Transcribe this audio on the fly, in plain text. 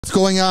What's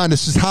going on?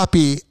 This is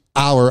Hoppy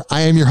Hour.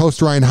 I am your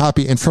host, Ryan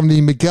Hoppy, and from the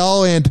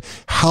Miguel and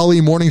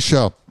Holly Morning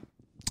Show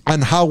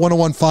on How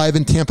 1015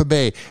 in Tampa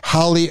Bay,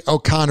 Holly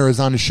O'Connor is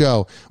on the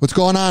show. What's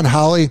going on,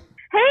 Holly?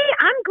 Hey,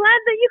 I'm glad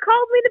that you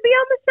called me to be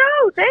on the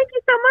show. Thank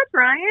you so much,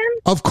 Ryan.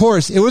 Of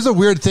course. It was a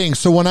weird thing.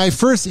 So when I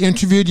first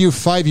interviewed you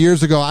 5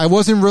 years ago, I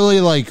wasn't really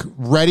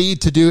ready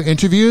to do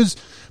interviews,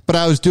 but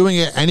I was doing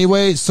it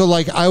anyway. So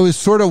I was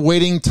sort of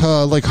waiting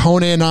to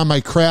hone in on my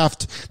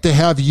craft to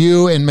have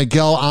you and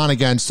Miguel on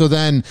again. So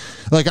then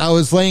I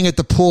was laying at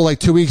the pool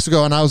 2 weeks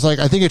ago and I was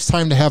I think it's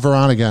time to have her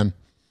on again.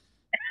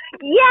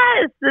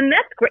 Yes. And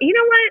that's great. You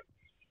know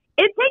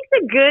what? It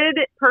takes a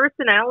good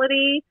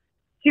personality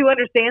to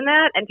understand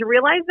that and to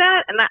realize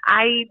that. And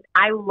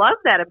I love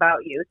that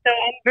about you. So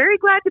I'm very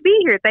glad to be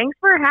here. Thanks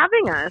for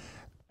having us.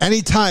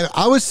 Anytime.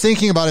 I was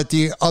thinking about it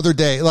the other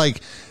day.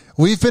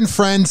 We've been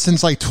friends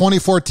since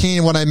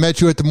 2014 when I met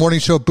you at the morning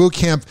show boot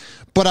camp,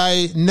 but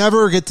I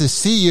never get to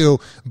see you.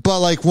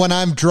 But when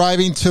I'm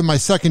driving to my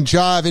second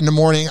job in the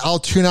morning, I'll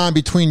tune on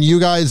between you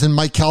guys and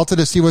Mike Calta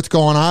to see what's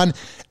going on.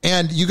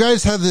 And you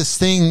guys have this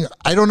thing.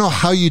 I don't know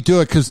how you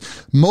do it because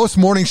most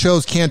morning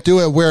shows can't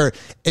do it, where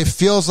it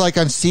feels like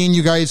I'm seeing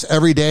you guys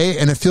every day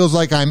and it feels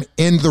like I'm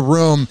in the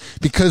room,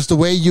 because the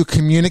way you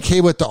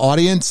communicate with the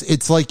audience,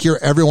 it's like you're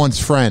everyone's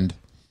friend.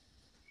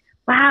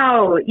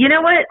 Wow. You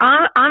know what?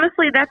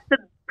 Honestly, that's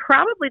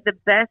probably the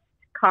best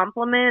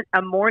compliment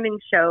a morning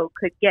show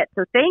could get.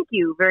 So thank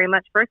you very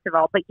much, first of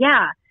all. But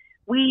yeah,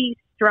 we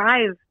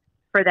strive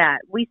for that.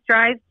 We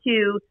strive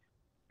to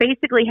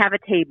basically have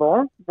a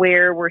table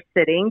where we're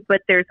sitting,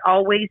 but there's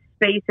always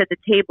space at the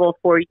table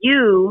for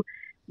you.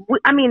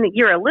 I mean,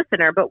 you're a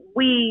listener, but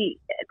we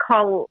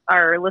call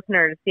our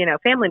listeners,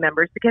 family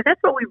members, because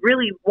that's what we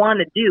really want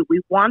to do.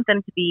 We want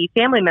them to be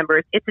family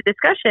members. It's a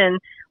discussion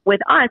with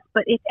us,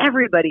 but it's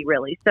everybody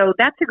really. So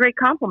that's a great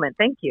compliment.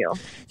 Thank you.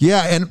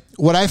 Yeah. And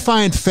what I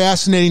find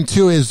fascinating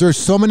too is there's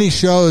so many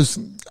shows.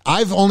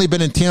 I've only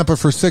been in Tampa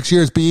for 6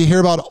 years, but you hear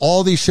about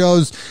all these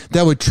shows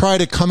that would try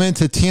to come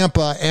into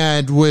Tampa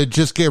and would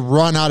just get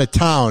run out of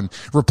town,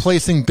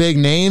 replacing big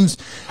names.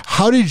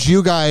 How did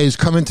you guys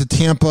come into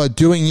Tampa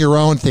doing your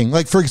own thing?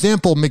 For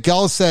example,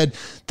 Miguel said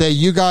that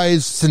you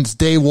guys, since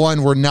day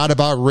one, were not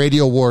about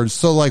radio wars.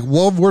 So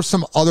what were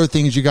some other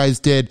things you guys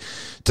did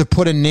to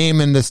put a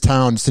name in this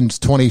town since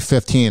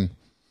 2015?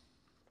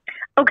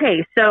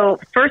 Okay. So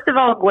first of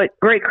all,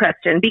 great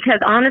question, because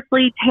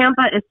honestly,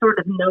 Tampa is sort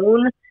of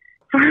known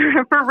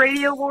for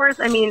radio wars.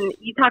 I mean,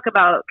 you talk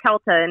about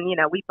Calta, and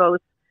we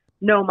both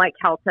know Mike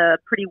Calta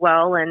pretty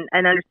well and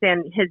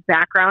understand his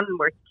background and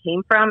where he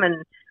came from,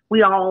 and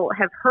we all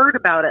have heard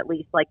about at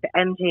least the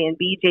MJ and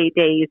BJ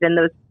days and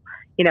those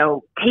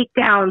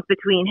takedowns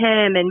between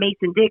him and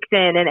Mason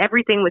Dixon, and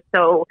everything was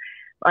so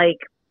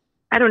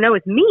I don't know,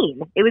 it's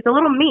mean. It was a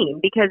little mean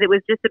because it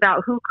was just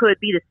about who could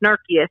be the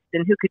snarkiest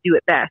and who could do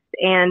it best,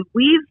 and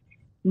we've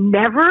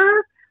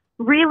never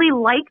really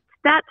liked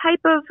that type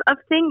of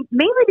thing,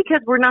 mainly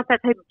because we're not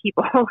that type of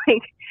people.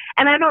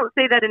 And I don't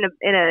say that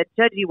in a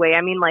judgy way.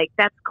 I mean,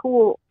 that's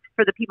cool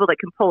for the people that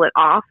can pull it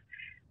off.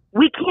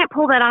 We can't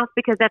pull that off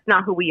because that's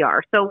not who we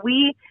are. So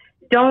we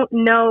don't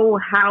know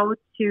how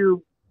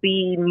to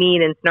be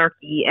mean and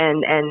snarky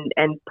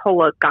and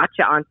pull a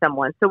gotcha on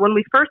someone. So when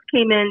we first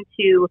came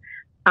into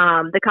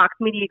the Cox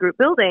Media Group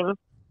building,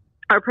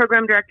 our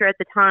program director at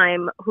the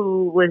time,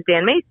 who was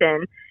Dan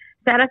Mason,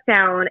 sat us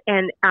down,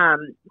 and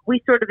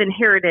we sort of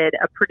inherited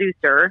a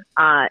producer,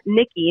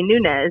 Nikki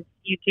Nunez.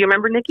 Do you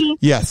remember Nikki?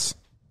 Yes.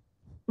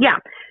 Yeah.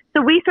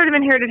 So we sort of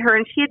inherited her,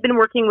 and she had been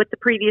working with the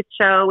previous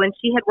show, and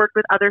she had worked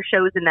with other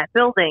shows in that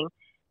building.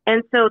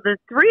 And so the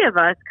three of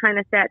us kind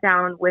of sat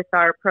down with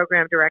our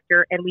program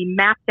director, and we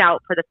mapped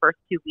out for the first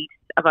 2 weeks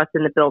of us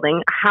in the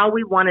building how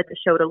we wanted the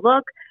show to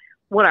look,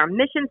 what our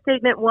mission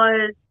statement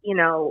was,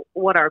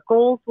 what our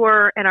goals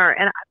were, and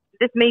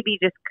this may be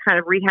just kind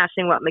of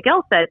rehashing what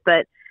Miguel said,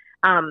 but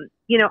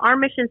our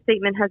mission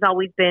statement has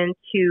always been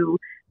to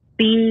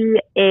be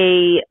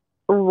a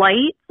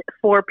light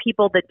for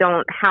people that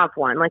don't have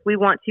one. We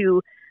want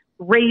to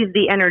raise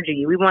the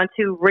energy. We want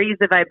to raise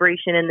the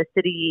vibration in the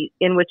city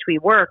in which we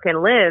work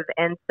and live.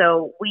 And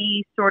so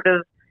we sort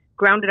of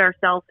grounded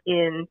ourselves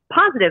in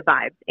positive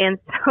vibes. And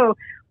so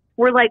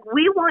we're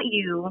we want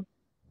you,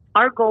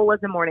 our goal as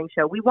a morning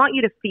show, we want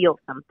you to feel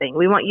something.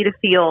 We want you to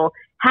feel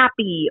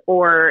happy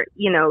or,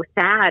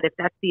 sad, if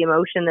that's the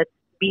emotion that's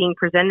being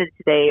presented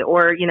today,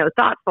 or,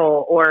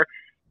 thoughtful or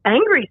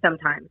angry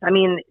sometimes. I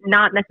mean,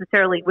 not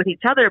necessarily with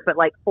each other, but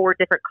for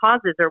different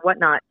causes or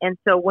whatnot. And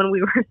so when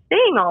we were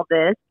saying all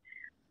this,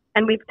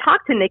 and we've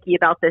talked to Nikki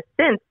about this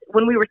since,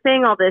 when we were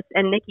saying all this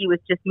and Nikki was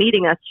just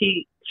meeting us,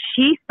 she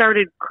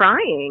started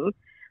crying,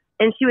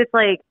 and she was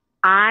like,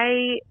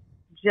 I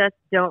just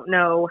don't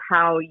know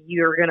how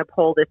you're going to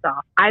pull this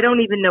off. I don't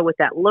even know what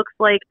that looks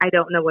like. I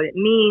don't know what it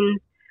means.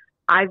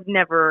 I've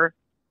never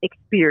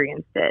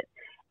experienced it.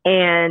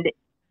 And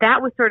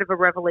that was sort of a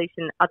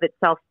revelation of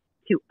itself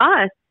to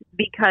us,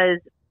 because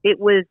it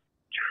was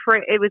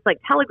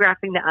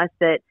telegraphing to us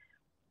that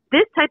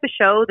this type of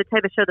show, the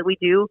type of show that we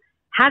do,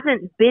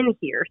 hasn't been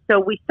here. So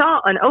we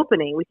saw an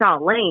opening, we saw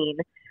a lane.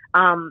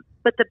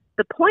 But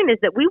the point is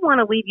that we want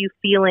to leave you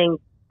feeling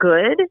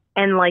good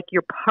and like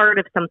you're part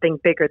of something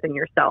bigger than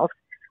yourself.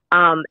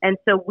 And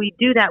so we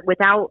do that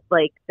without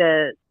like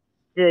the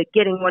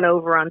getting one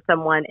over on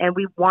someone. And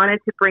we wanted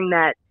to bring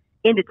that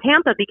into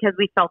Tampa because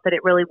we felt that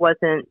it really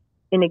wasn't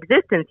in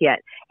existence yet.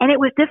 And it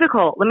was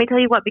difficult. Let me tell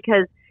you what,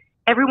 because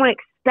everyone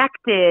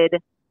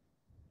expected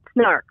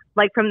snark,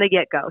 like from the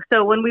get-go.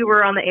 So when we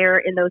were on the air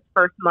in those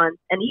first months,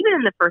 and even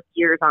in the first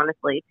years,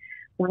 honestly,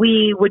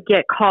 we would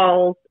get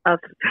calls of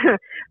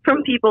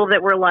from people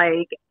that were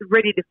like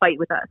ready to fight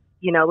with us.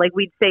 You know, like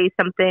we'd say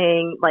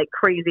something like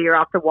crazy or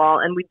off the wall,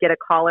 and we'd get a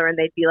caller and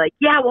they'd be like,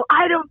 yeah, well,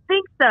 I don't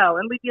think so.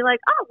 And we'd be like,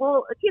 oh,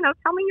 well, you know,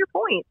 tell me your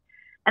point.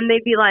 And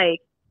they'd be like,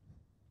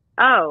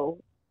 oh,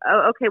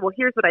 okay, well,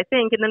 here's what I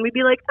think. And then we'd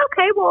be like,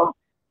 okay, well,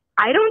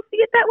 I don't see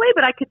it that way,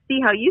 but I could see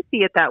how you see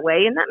it that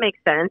way. And that makes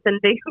sense. And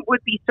they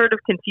would be sort of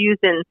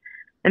confused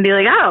and be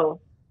like, oh,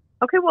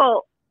 okay,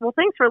 well,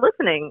 thanks for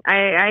listening.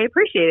 I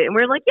appreciate it. And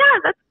we're like,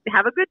 yeah,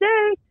 have a good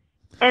day.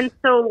 And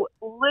so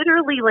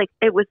literally, like,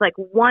 it was like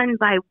one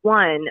by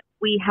one,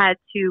 we had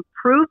to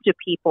prove to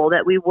people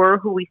that we were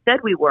who we said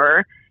we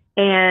were.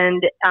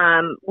 And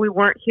we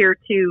weren't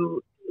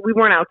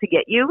out to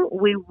get you.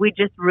 We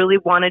just really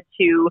wanted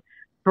to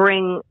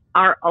bring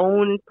our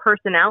own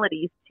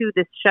personalities to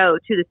this show,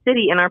 to the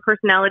city. And our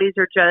personalities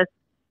are just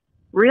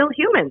real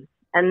humans.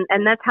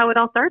 And that's how it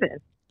all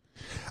started.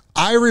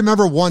 I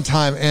remember one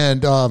time,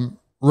 and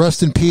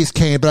rest in peace,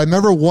 Kane, but I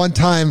remember one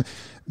time,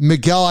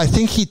 Miguel, I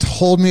think he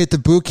told me at the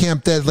boot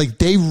camp that like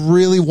they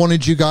really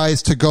wanted you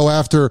guys to go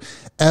after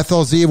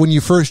FLZ when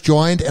you first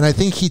joined. And I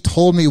think he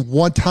told me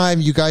one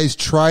time you guys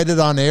tried it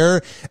on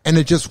air and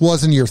it just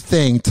wasn't your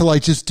thing to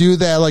like just do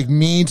that like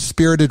mean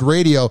spirited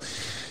radio,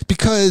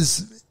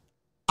 because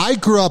I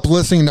grew up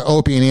listening to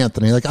Opie and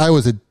Anthony. Like I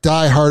was a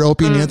diehard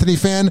Opie and Anthony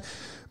fan.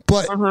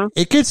 But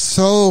it gets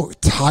so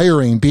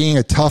tiring being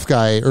a tough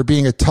guy or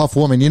being a tough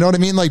woman. You know what I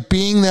mean? Like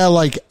being that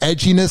like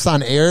edginess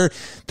on air,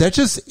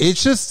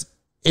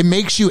 it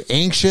makes you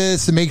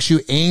anxious. It makes you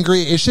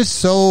angry. It's just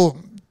so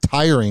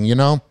tiring, you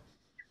know?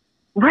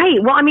 Right.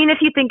 Well, I mean, if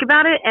you think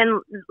about it,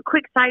 and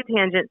quick side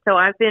tangent. So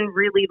I've been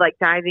really like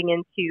diving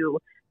into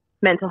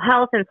mental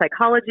health and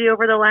psychology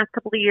over the last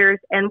couple of years.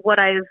 And what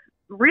I've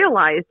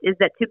realized is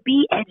that to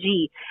be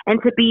edgy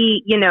and to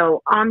be, you know,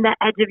 on the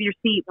edge of your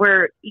seat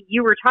where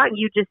you were talking,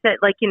 you just said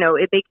like, you know,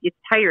 it's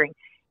tiring.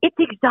 It's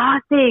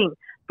exhausting.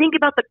 Think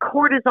about the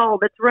cortisol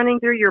that's running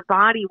through your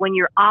body when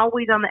you're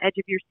always on the edge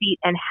of your seat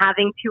and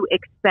having to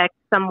expect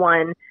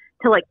someone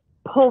to like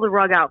pull the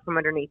rug out from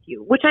underneath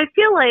you, which I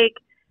feel like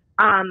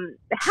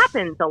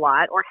happens a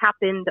lot, or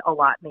happened a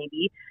lot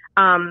maybe.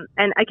 And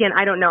again,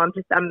 I don't know.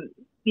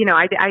 You know,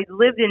 I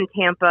lived in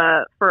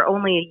Tampa for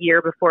only a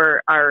year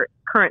before our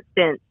current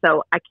stint,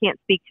 so I can't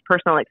speak to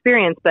personal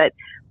experience, but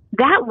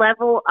that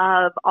level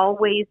of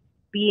always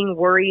being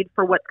worried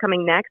for what's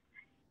coming next,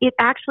 it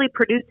actually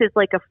produces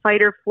like a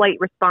fight or flight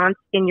response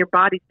in your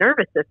body's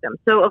nervous system.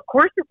 So of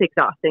course it's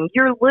exhausting.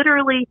 You're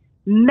literally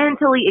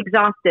mentally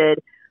exhausted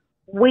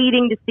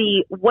waiting to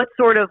see what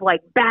sort of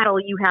like battle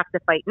you have to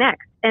fight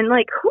next. And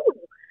like,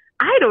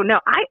 I don't know.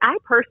 I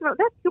personally,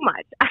 that's too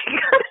much.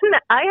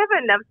 I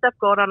have enough stuff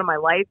going on in my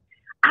life.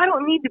 I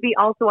don't need to be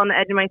also on the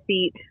edge of my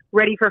seat,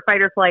 ready for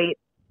fight or flight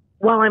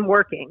while I'm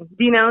working.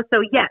 Do you know?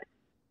 So yes,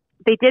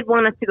 they did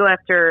want us to go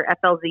after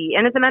FLZ.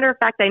 And as a matter of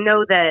fact, I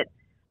know that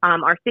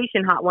our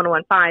station, Hot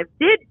 101.5,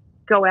 did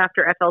go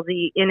after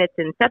FLZ in its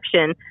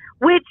inception,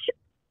 which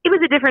it was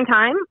a different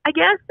time, I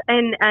guess.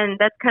 And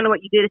that's kind of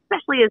what you did,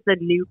 especially as the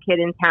new kid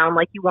in town.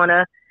 Like you want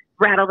to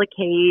rattle the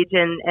cage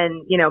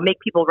and, you know, make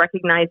people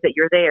recognize that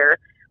you're there.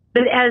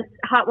 But as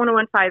Hot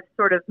 101.5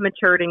 sort of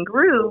matured and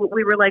grew,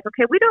 we were like,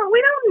 okay, we don't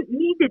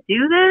need to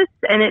do this.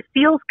 And it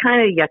feels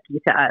kind of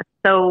yucky to us.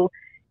 So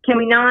can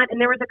we not?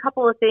 And there was a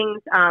couple of things,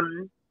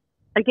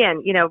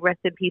 again, you know, rest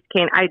in peace,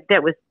 Kane.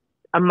 That was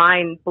a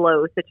mind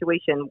blow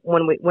situation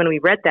when we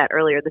read that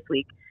earlier this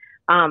week,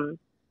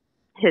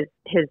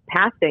 his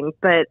passing.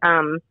 But,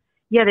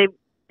 yeah,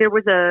 there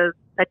was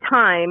a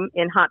time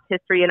in Hot's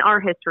history, and our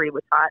history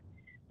with Hot,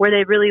 where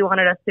they really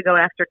wanted us to go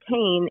after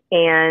Kane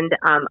and,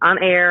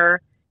 on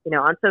air, you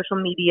know, on social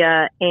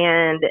media.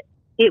 And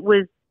it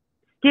was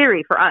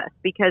scary for us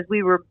because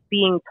we were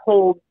being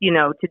told, you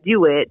know, to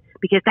do it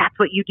because that's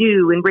what you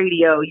do in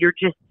radio. You're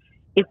just,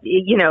 if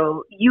you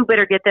know, you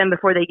better get them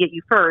before they get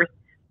you first.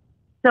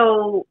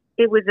 So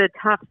it was a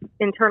tough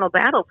internal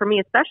battle for me,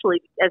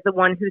 especially as the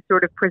one who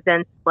sort of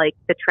presents like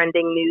the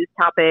trending news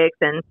topics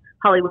and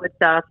Hollywood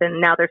stuff. And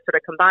now they're sort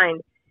of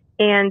combined.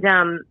 And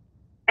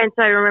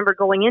so I remember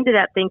going into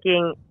that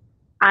thinking,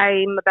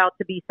 I'm about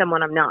to be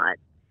someone I'm not.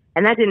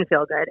 And that didn't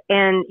feel good.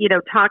 And, you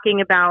know, talking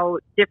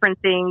about different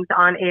things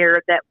on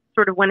air that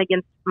sort of went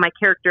against my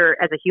character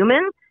as a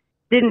human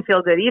didn't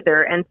feel good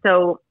either. And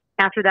so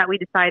after that, we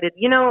decided,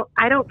 you know,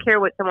 I don't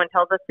care what someone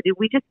tells us to do.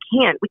 We just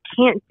can't. We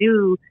can't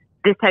do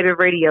this type of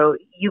radio,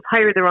 you've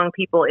hired the wrong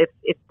people if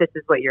this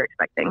is what you're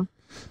expecting.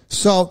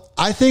 So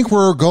I think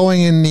we're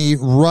going in the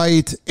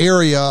right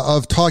area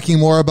of talking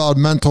more about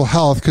mental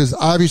health, because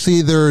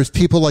obviously there's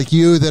people like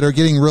you that are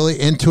getting really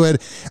into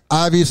it.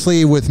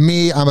 Obviously with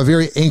me, I'm a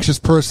very anxious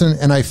person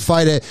and I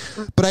fight it.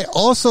 But I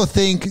also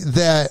think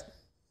that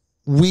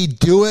we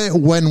do it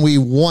when we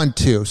want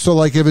to. So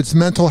like if it's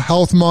Mental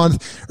Health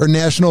Month or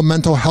National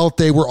Mental Health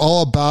Day, we're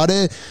all about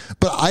it.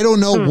 But I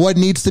don't know what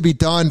needs to be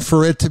done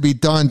for it to be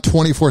done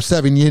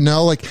 24/7, you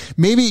know, like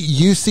maybe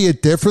you see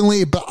it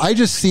differently, but I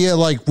just see it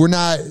like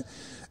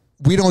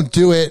we don't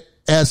do it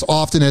as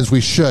often as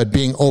we should,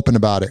 being open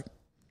about it.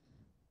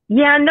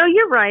 Yeah, no,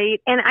 you're right.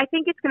 And I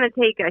think it's going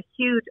to take a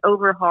huge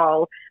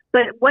overhaul.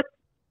 But what's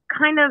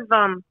kind of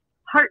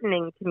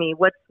heartening to me,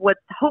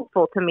 what's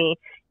hopeful to me,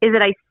 is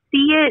that I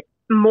see it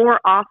more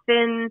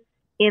often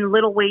in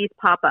little ways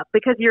pop up,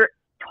 because you're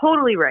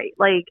totally right.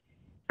 Like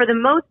for the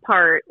most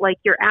part, like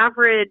your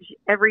average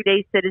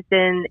everyday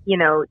citizen, you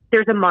know,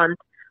 there's a month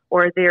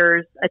or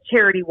there's a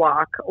charity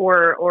walk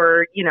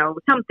or, you know,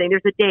 something,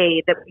 there's a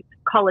day that we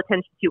call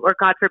attention to, or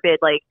God forbid,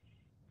 like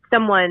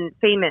someone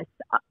famous,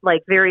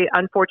 like very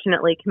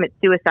unfortunately commits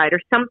suicide or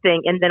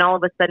something. And then all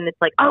of a sudden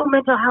it's like, oh,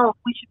 mental health,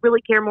 we should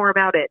really care more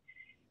about it.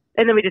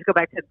 And then we just go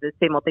back to the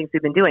same old things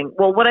we've been doing.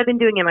 Well, what I've been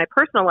doing in my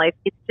personal life,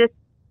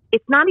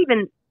 it's not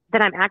even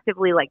that I'm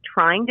actively like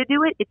trying to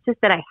do it. It's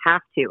just that I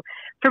have to.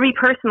 For me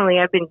personally,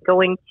 I've been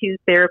going to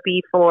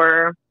therapy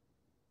for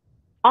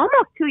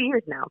almost 2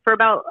 years now, for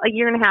about a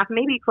year and a half,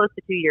 maybe close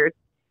to 2 years.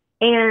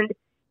 And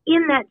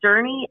in that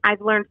journey, I've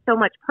learned so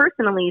much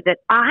personally that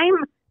I'm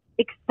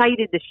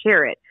excited to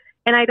share it.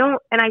 And I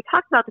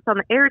talked about this on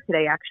the air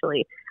today,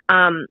 actually.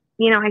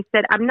 You know, I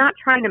said, I'm not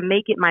trying to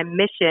make it my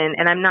mission,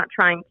 and I'm not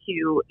trying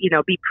to, you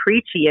know, be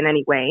preachy in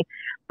any way,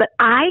 but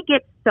I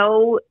get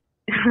so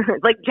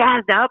like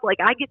jazzed up. Like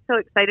I get so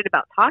excited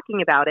about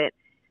talking about it.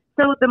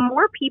 So the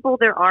more people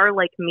there are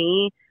like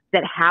me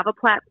that have a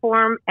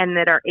platform and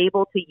that are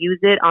able to use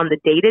it on the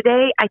day to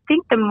day, I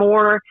think the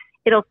more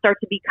it'll start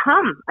to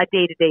become a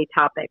day to day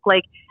topic.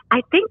 Like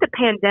I think the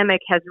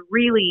pandemic has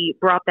really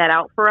brought that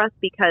out for us,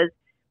 because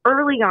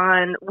early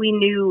on we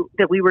knew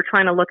that we were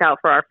trying to look out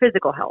for our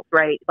physical health,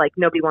 right? Like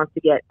nobody wants to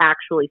get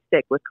actually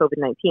sick with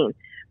COVID-19.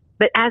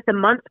 But as the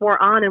months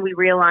wore on and we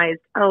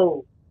realized,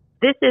 oh,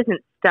 this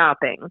isn't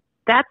stopping,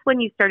 that's when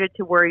you started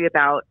to worry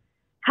about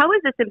how is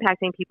this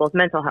impacting people's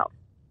mental health.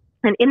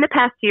 And in the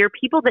past year,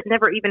 people that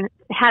never even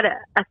had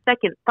a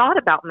second thought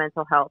about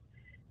mental health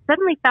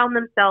suddenly found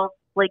themselves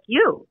like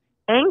you,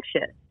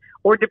 anxious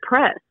or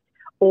depressed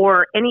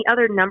or any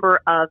other number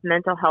of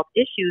mental health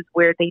issues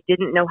where they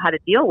didn't know how to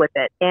deal with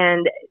it.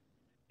 And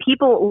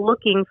people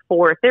looking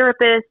for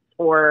therapists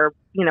or,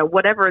 you know,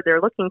 whatever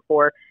they're looking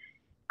for,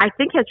 I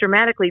think has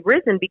dramatically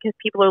risen, because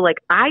people are like,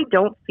 I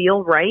don't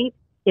feel right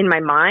in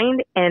my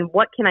mind, and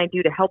what can I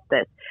do to help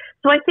this?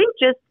 So I think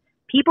just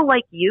people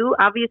like you,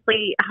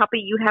 obviously, Hoppy,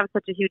 you have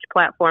such a huge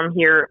platform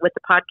here with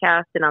the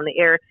podcast and on the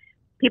air.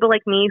 People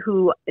like me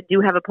who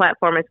do have a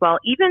platform as well,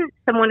 even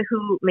someone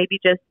who maybe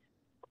just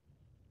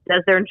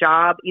does their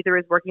job, either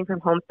is working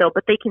from home still,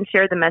 but they can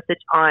share the message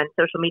on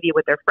social media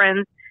with their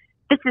friends.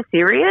 This is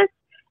serious,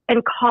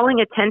 and calling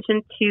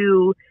attention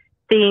to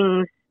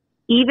things,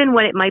 even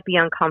when it might be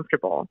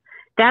uncomfortable.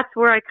 That's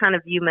where I kind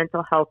of view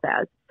mental health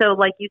as. So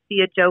like you see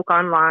a joke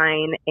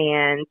online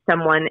and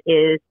someone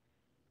is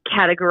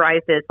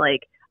categorized as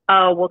like,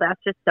 oh, well, that's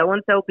just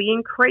so-and-so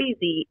being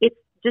crazy. It's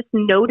just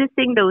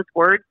noticing those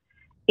words.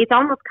 It's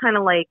almost kind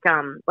of like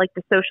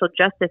the social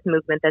justice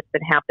movement that's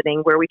been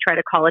happening, where we try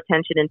to call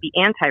attention and be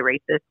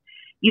anti-racist.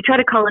 You try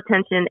to call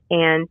attention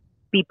and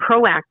be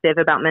proactive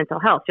about mental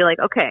health. You're like,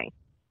 okay,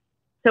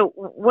 so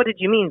what did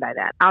you mean by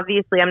that?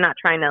 Obviously, I'm not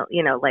trying to,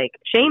 you know, like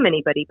shame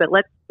anybody, but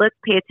let's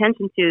pay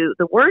attention to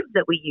the words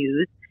that we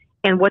use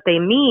and what they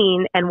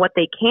mean and what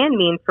they can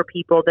mean for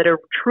people that are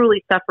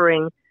truly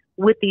suffering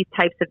with these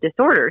types of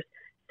disorders.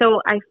 So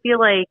I feel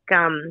like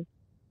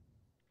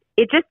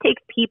it just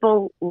takes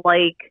people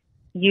like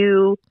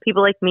you,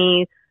 people like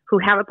me who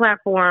have a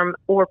platform,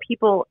 or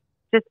people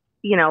just,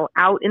 you know,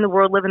 out in the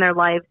world living their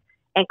lives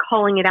and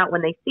calling it out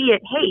when they see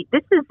it. Hey,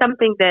 this is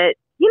something that,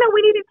 you know,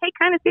 we need to take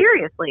kind of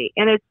seriously.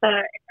 And it's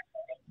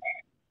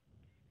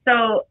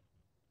so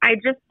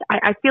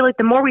I feel like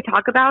the more we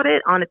talk about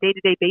it on a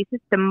day-to-day basis,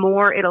 the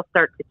more it'll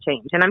start to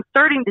change. And I'm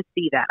starting to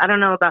see that. I don't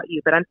know about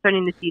you, but I'm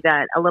starting to see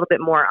that a little bit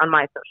more on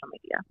my social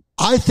media.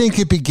 I think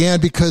it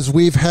began because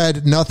we've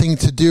had nothing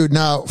to do.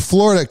 Now,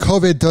 Florida,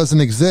 COVID doesn't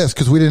exist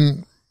because we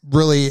didn't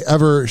really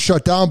ever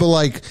shut down. But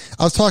like,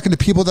 I was talking to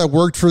people that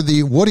worked for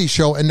the Woody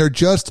Show, and they're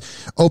just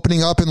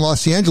opening up in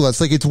Los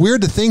Angeles. Like, it's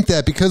weird to think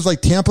that, because like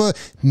Tampa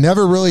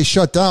never really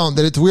shut down,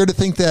 that it's weird to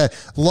think that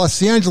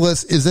Los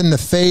Angeles is in the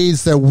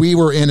phase that we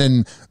were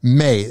in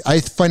May. I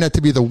find that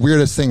to be the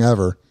weirdest thing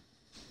ever.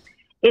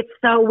 It's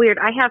so weird.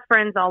 I have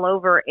friends all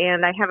over,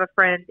 and I have a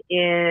friend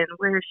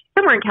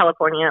somewhere in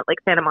California, like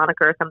Santa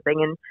Monica or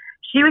something. And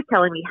she was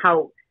telling me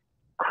how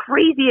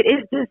crazy it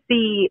is to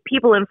see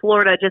people in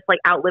Florida just like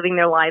out living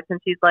their lives. And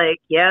she's like,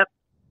 yep,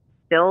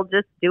 still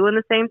just doing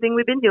the same thing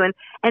we've been doing.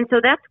 And so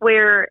that's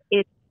where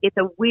it's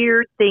a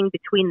weird thing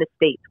between the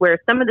states, where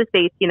some of the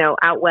states,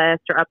 out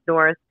west or up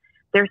north,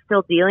 they're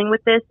still dealing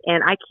with this.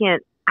 And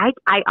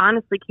I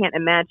honestly can't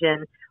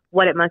imagine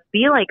what it must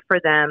be like for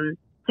them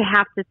to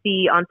have to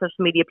see on social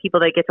media people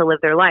that get to live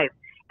their life.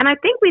 And I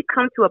think we've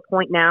come to a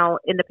point now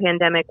in the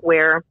pandemic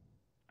where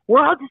we're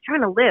all just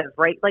trying to live,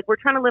 right? Like, we're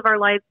trying to live our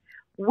lives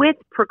with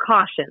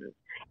precautions.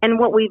 And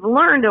what we've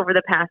learned over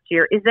the past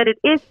year is that it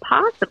is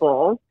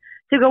possible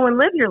to go and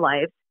live your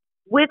life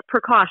with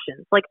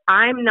precautions. Like,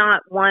 I'm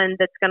not one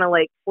that's going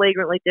to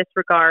flagrantly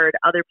disregard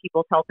other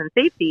people's health and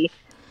safety,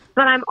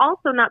 but I'm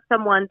also not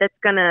someone that's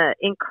going to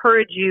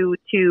encourage you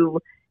to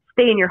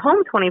stay in your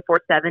home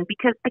 24/7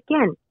 because,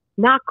 again,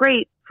 not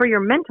great for your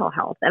mental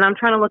health. And I'm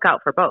trying to look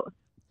out for both.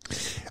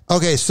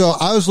 Okay, so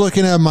I was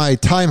looking at my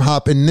time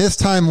hop, and this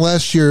time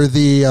last year,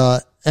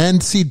 the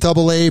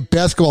NCAA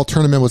basketball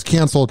tournament was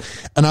canceled,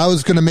 and I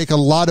was going to make a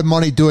lot of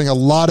money doing a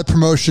lot of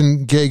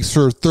promotion gigs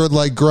for Third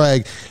Leg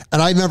Greg.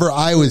 And I remember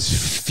I was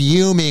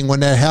fuming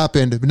when that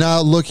happened.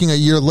 Now, looking a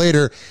year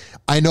later,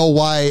 I know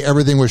why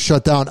everything was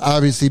shut down,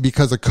 obviously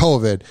because of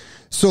COVID.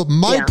 So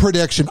my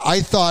prediction,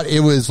 I thought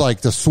it was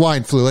like the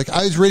swine flu. Like,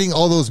 I was reading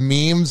all those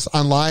memes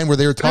online where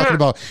they were talking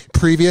about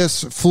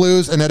previous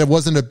flus and that it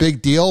wasn't a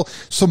big deal.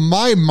 So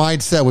my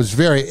mindset was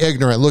very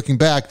ignorant looking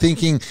back,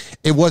 thinking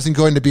it wasn't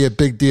going to be a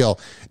big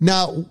deal.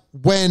 Now,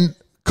 when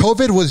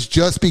COVID was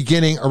just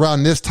beginning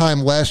around this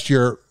time last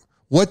year,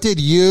 what did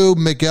you,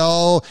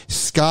 Miguel,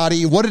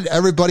 Scotty, what did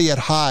everybody at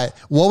High,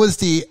 what was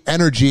the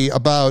energy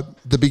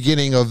about the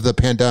beginning of the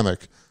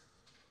pandemic?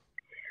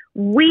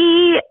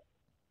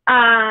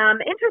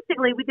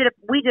 Interestingly,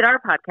 we did our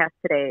podcast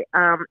today,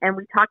 and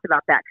we talked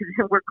about that because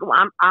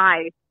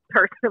I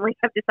personally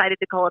have decided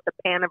to call it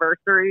the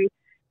anniversary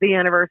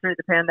of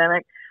the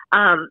pandemic.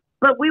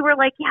 But we were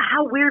like, yeah,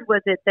 how weird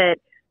was it that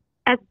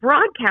as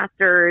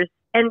broadcasters,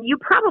 and you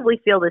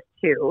probably feel this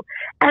too,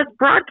 as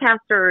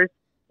broadcasters,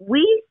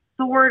 we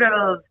sort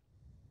of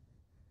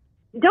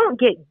don't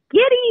get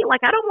giddy.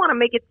 Like, I don't want to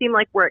make it seem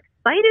like we're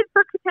excited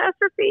for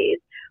catastrophes,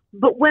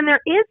 but when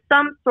there is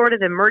some sort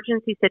of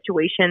emergency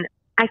situation,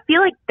 I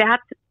feel like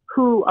that's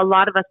who a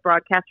lot of us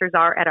broadcasters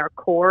are at our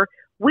core.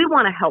 We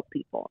want to help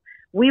people.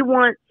 We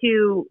want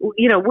to,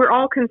 we're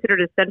all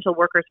considered essential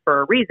workers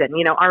for a reason.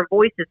 Our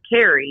voices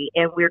carry,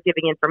 and we're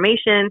giving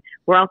information.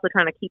 We're also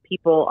trying to keep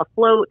people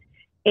afloat.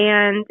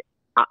 And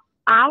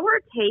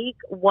our take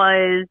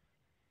was,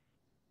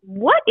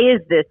 what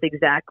is this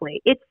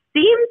exactly? It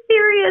seems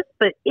serious,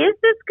 but is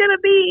this going to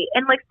be?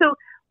 And so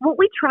what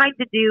we tried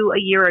to do a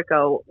year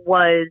ago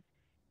was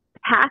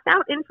pass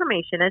out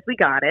information as we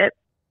got it,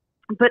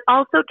 but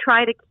also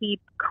try to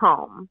keep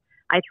calm,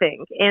 I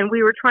think. And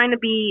we were trying to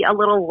be a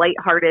little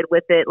lighthearted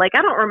with it.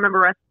 I don't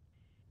remember us,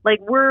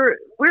 we're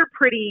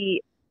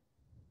pretty,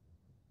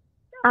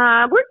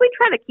 we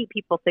try to keep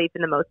people safe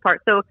in the most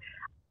part. So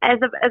as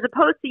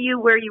opposed to you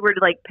where you were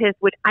pissed,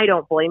 which I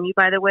don't blame you,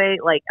 by the way,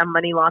 a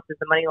money loss is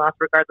a money loss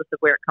regardless of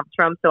where it comes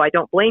from. So I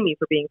don't blame you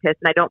for being pissed,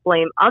 and I don't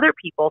blame other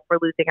people for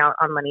losing out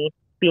on money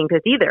being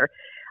pissed either.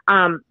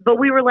 But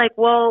we were like,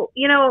 well,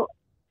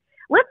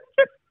 let's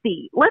just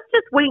see. Let's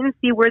just wait and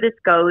see where this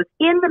goes.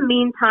 In the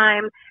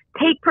meantime,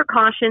 take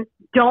precautions.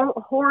 Don't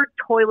hoard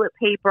toilet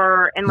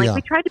paper. And we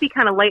tried to be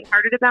kind of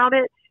lighthearted about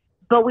it,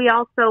 but we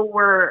also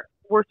were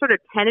sort of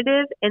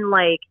tentative and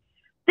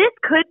this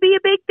could be a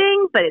big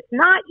thing, but it's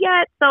not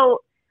yet. So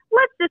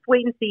let's just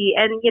wait and see.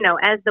 And,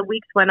 as the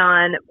weeks went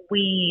on,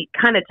 we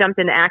kind of jumped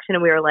into action,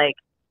 and we were like,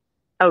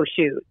 oh,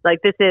 shoot,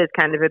 this is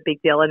kind of a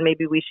big deal. And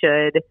maybe we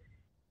should,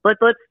 let's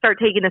start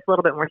taking this a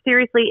little bit more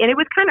seriously. And it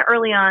was kind of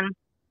early on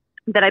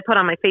that I put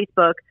on my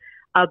Facebook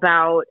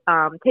about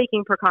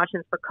taking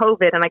precautions for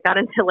COVID. And I got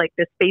into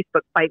this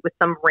Facebook fight with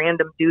some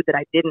random dude that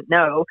I didn't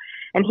know.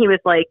 And he was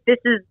like, this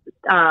is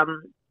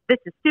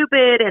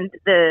stupid, and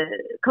the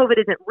COVID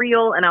isn't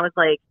real. And I was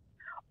like,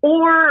 we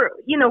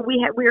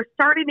are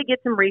starting to get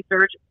some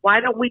research.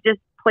 Why don't we just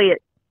play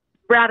it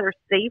rather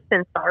safe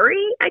than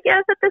sorry, I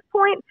guess, at this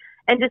point,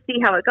 and just see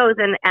how it goes.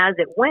 And as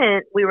it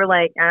went, we were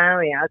like, oh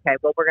yeah, okay,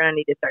 well, we're going to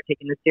need to start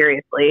taking this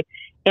seriously.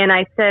 And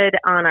I said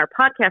on our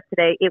podcast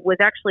today, it was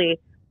actually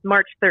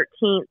March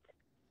 13th,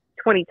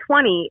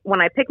 2020,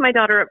 when I picked my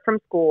daughter up from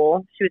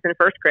school. She was in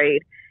first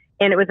grade.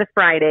 And it was a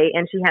Friday,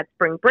 and she had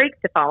spring break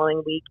the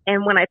following week.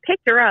 And when I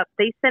picked her up,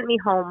 they sent me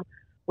home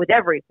with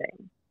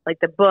everything,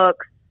 the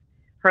books,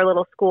 her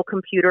little school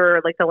computer,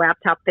 the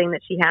laptop thing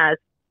that she has.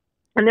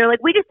 And they're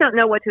like, we just don't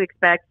know what to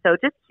expect, so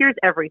just here's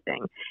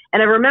everything.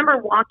 And I remember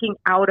walking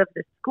out of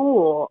the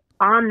school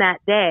on that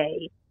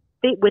day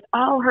with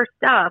all her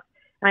stuff.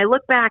 And I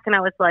look back, and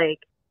I was like,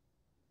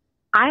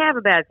 I have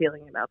a bad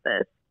feeling about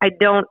this. I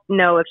don't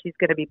know if she's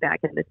going to be back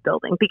in this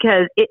building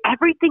because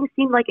everything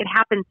seemed like it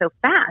happened so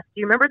fast.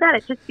 Do you remember that?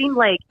 It just seemed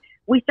like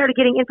we started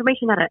getting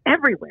information out of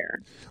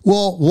everywhere.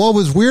 Well, what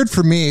was weird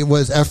for me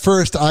was at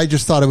first I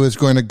just thought it was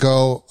going to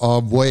go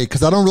away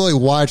because I don't really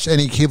watch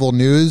any cable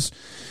news.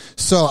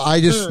 So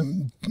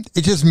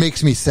it just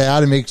makes me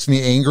sad. It makes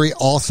me angry,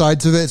 all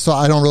sides of it. So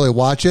I don't really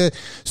watch it.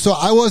 So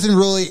I wasn't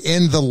really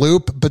in the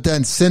loop. But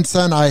then since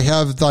then, I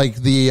have like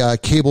the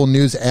cable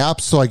news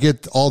app. So I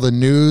get all the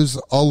news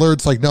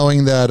alerts, like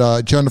knowing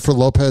that Jennifer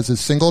Lopez is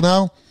single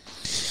now.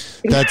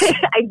 That's,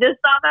 I just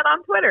saw that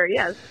on Twitter.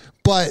 Yes.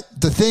 But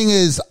the thing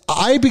is,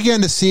 I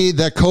began to see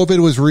that COVID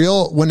was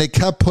real when it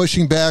kept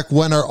pushing back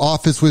when our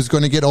office was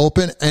going to get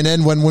open. And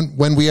then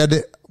when we had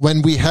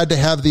to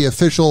have the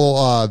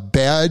official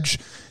badge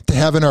to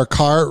have in our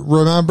car,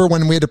 remember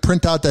when we had to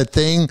print out that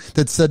thing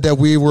that said that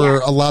we were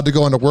allowed to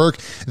go into work?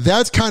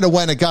 That's kind of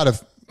when it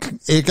got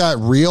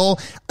real.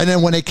 And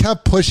then when they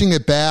kept pushing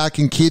it back,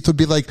 and Keith would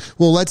be like,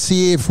 well, let's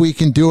see if we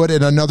can do it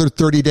in another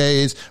 30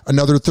 days.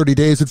 Another 30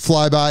 days would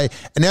fly by.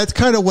 And that's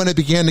kind of when it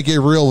began to get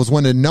real, was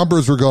when the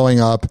numbers were going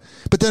up.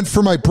 But then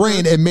for my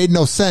brain, it made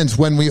no sense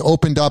when we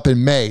opened up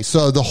in May.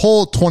 So the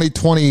whole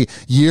 2020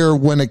 year,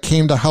 when it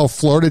came to how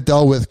Florida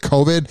dealt with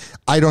COVID,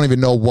 I don't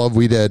even know what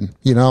we did,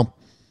 you know?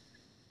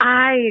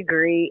 I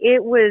agree.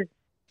 It was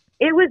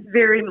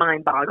very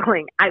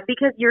mind-boggling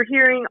because you're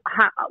hearing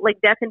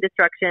like death and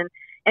destruction.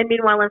 And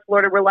meanwhile, in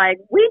Florida, we're like,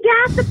 we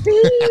got the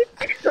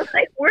beat.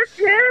 Like, we're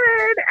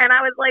good. And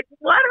I was like,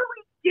 what are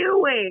we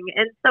doing?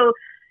 And so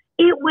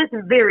it was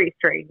very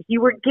strange. You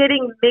were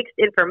getting mixed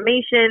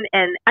information.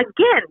 And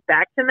again,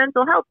 back to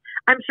mental health.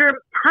 I'm sure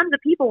tons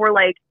of people were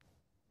like,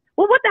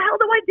 well, what the hell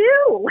do I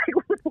do?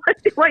 Like, what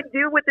do I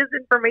do with this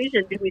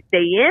information? Do we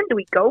stay in? Do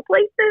we go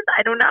places?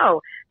 I don't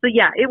know. So,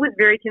 yeah, it was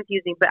very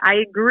confusing. But I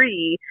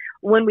agree,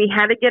 when we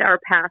had to get our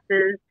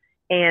passes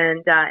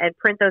and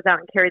print those out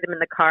and carry them in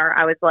the car,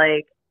 I was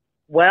like,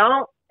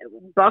 well,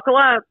 buckle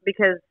up,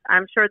 because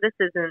I'm sure this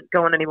isn't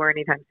going anywhere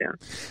anytime soon.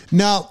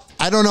 Now,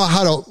 I don't know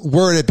how to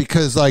word it,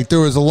 because like there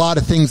was a lot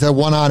of things that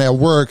went on at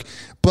work,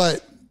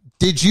 but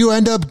did you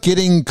end up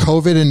getting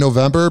COVID in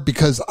November?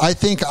 Because I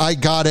think I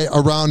got it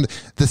around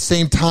the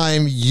same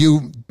time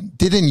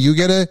didn't you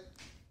get it?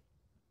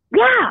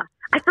 Yeah,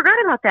 I forgot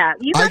about that.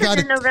 You got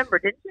it in November,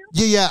 didn't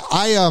you? Yeah.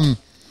 I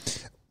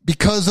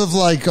because of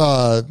like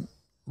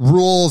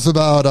rules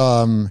about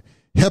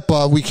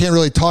HIPAA, we can't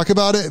really talk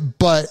about it,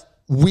 but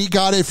we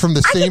got it from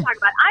the same. I can talk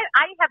about it.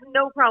 I have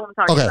no problem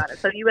talking about it.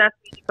 So you asked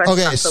me questions.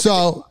 Okay,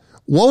 so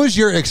what was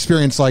your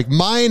experience like?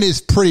 Mine is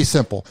pretty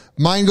simple.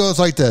 Mine goes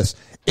like this.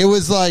 It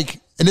was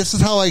like, and this is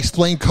how I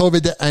explain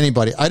COVID to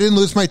anybody. I didn't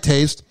lose my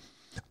taste.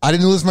 I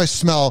didn't lose my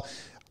smell.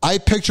 I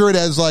picture it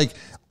as like,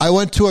 I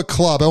went to a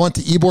club. I went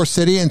to Ybor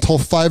City until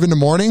 5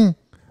 a.m.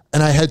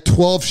 and I had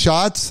 12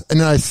 shots, and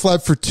then I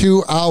slept for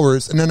 2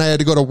 hours, and then I had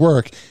to go to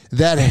work.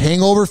 That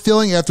hangover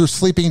feeling after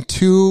sleeping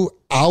 2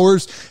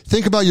 hours,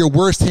 think about your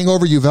worst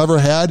hangover you've ever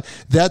had.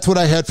 That's what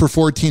I had for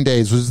 14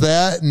 days, was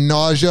that,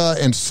 nausea,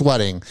 and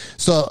sweating.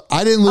 So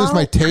I didn't lose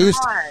my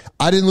taste. God.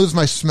 I didn't lose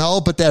my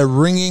smell, but that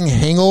ringing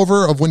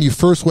hangover of when you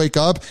first wake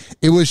up,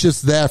 it was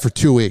just that for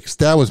 2 weeks.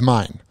 That was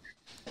mine.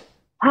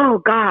 Oh,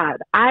 God.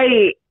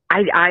 I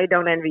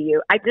don't envy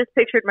you. I just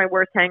pictured my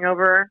worst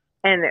hangover,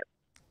 and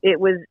it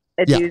was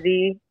a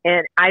doozy,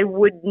 and I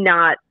would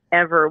not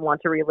ever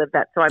want to relive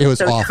that. So I'm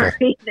so awful.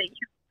 Sorry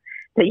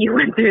that you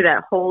went through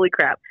that. Holy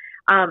crap.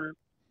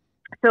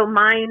 So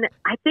mine,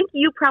 I think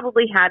you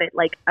probably had it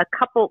like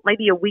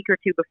maybe a week or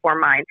two before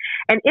mine.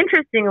 And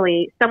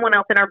interestingly, someone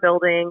else in our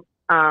building,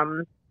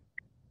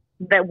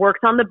 that works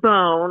on the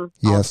bone,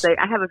 I'll say,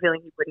 I have a feeling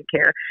he wouldn't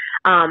care.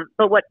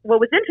 But what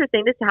was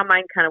interesting, this is how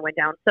mine kind of went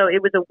down. So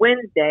it was a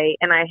Wednesday,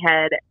 and I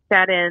had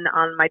sat in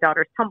on my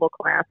daughter's tumble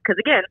class, because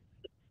again,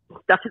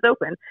 stuff is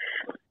open.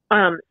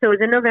 So it was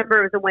in November,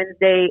 it was a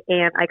Wednesday,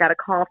 and I got a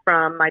call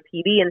from my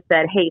PD and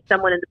said, hey,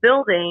 someone in the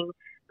building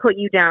put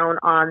you down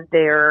on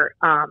their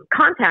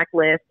contact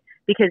list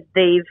because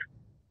they've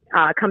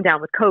come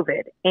down with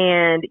COVID,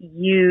 and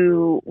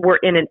you were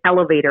in an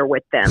elevator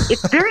with them.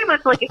 It's very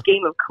much like a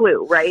game of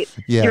Clue, right?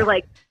 Yeah. You're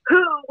like,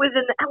 who was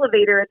in the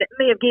elevator that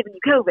may have given you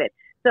COVID?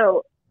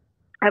 So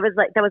I was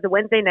like, that was a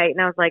Wednesday night,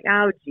 and I was like,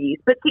 oh, geez.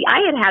 But see, I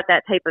had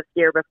that type of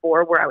scare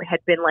before, where I had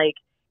been like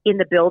in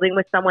the building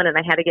with someone and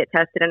I had to get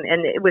tested,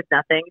 and it was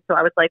nothing. So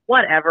I was like,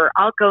 whatever,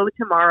 I'll go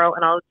tomorrow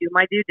and I'll do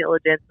my due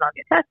diligence and I'll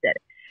get tested.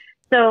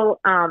 So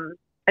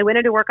I went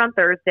into work on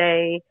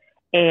Thursday,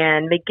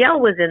 and Miguel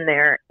was in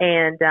there,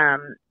 and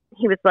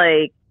he was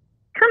like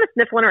kind of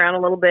sniffling around a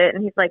little bit,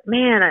 and he's like,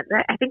 man,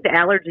 I think the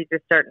allergies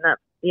are starting up.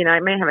 You know, I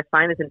may have a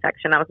sinus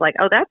infection. I was like,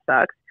 oh, that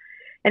sucks.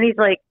 And he's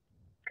like,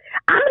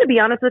 I'm going to be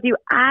honest with you.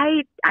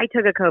 I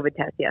took a COVID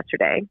test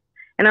yesterday,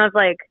 and I was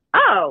like,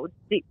 oh,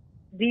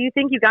 do you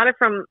think you got it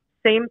from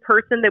same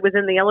person that was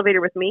in the elevator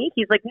with me?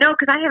 He's like, no,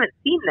 because I haven't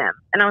seen them.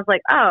 And I was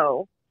like,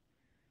 oh,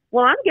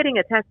 well, I'm getting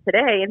a test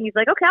today. And he's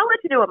like, okay, I'll let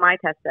you know what my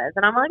test says.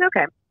 And I'm like,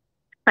 okay.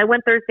 I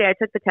went Thursday. I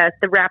took the test,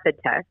 the rapid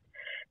test.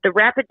 The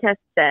rapid test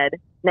said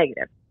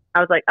negative.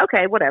 I was like,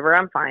 okay, whatever.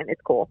 I'm fine.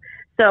 It's cool.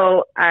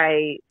 So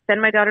I send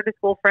my daughter to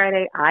school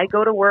Friday. I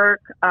go to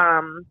work.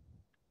 Oh,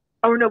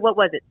 no, what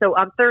was it? So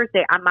on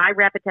Thursday, my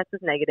rapid test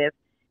was negative.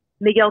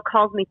 Miguel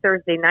calls me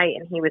Thursday night,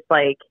 and he was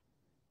like,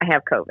 I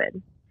have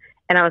COVID.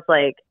 And I was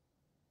like,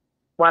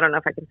 well, I don't know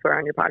if I can swear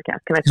on your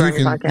podcast. Can I swear on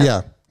your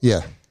podcast?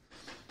 Yeah.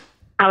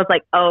 I was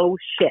like, oh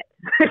shit,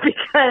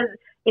 because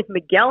if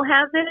Miguel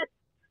has it,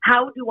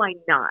 how do I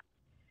not?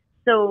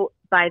 So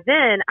by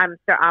then, I'm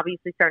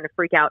obviously starting to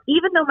freak out,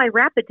 even though my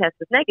rapid test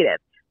was negative.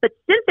 But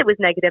since it was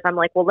negative, I'm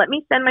like, well, let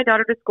me send my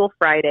daughter to school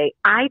Friday.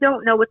 I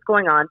don't know what's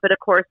going on. But of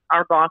course,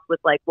 our boss was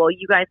like, well,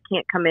 you guys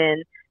can't come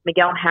in.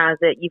 Miguel has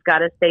it. You've got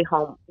to stay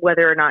home,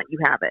 whether or not you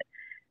have it.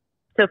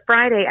 So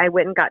Friday, I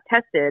went and got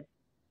tested.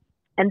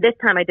 And this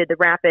time I did the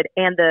rapid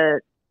and the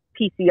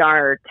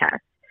PCR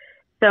test.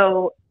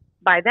 So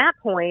by that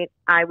point,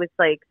 I was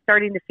like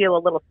starting to feel a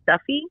little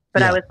stuffy,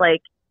 but I was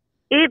like,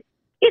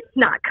 it's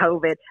not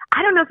COVID.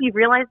 I don't know if you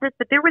realize this,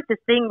 but there was this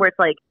thing where it's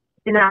like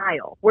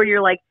denial, where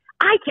you're like,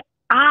 I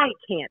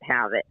can't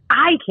have it.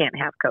 I can't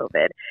have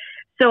COVID.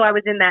 So I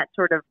was in that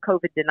sort of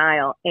COVID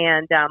denial,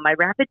 and my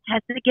rapid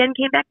test again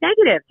came back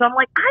negative. So I'm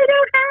like, I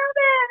don't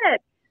have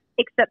it.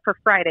 Except for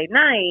Friday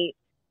night,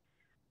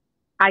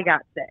 I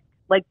got sick.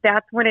 Like,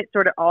 that's when it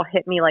sort of all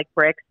hit me like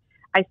bricks.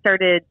 I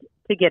started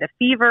to get a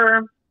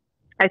fever.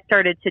 I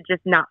started to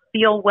just not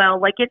feel well.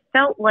 Like, it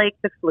felt like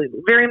the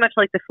flu, very much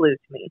like the flu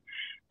to me.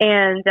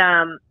 And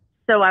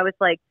so I was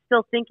like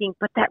still thinking,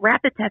 but that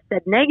rapid test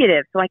said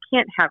negative, so I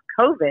can't have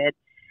COVID.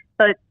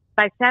 But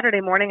by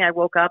Saturday morning, I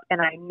woke up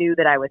and I knew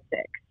that I was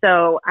sick.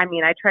 So, I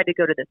mean, I tried to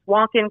go to this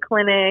walk-in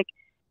clinic.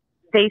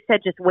 They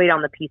said just wait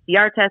on the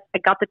PCR test. I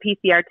got the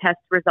PCR test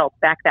results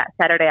back that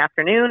Saturday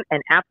afternoon,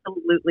 and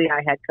absolutely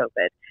I had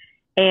COVID.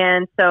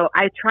 And so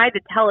I tried to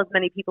tell as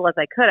many people as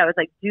I could. I was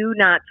like, do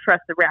not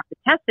trust the rapid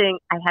testing.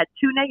 I had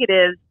 2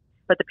 negatives,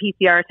 but the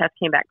PCR test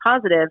came back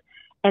positive.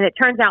 And it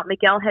turns out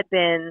Miguel had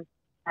been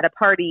at a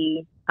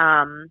party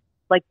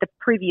like the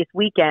previous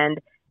weekend,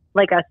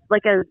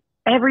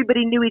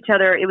 everybody knew each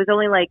other. It was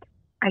only like,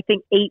 I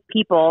think 8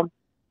 people,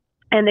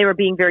 and they were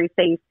being very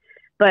safe.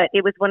 But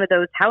it was one of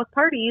those house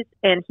parties,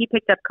 and he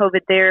picked up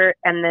COVID there,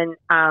 and then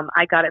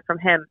I got it from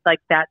him like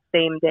that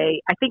same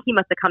day. I think he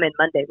must have come in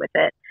Monday with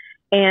it.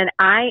 And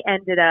I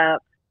ended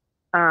up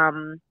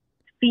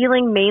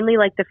feeling mainly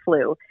like the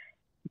flu.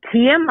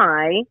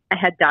 TMI, I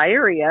had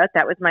diarrhea.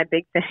 That was my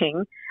big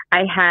thing.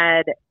 I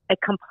had a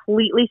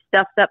completely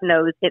stuffed up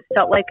nose. It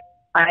felt like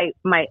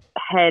my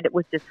head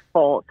was just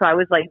full. So I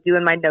was like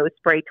doing my nose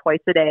spray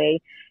twice a day.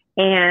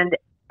 And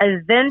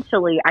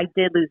eventually I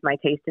did lose my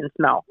taste and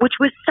smell, which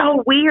was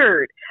so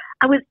weird.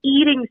 I was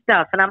eating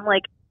stuff and I'm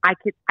like, I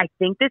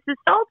think this is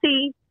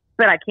salty,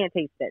 but I can't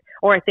taste it.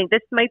 Or I think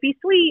this might be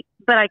sweet,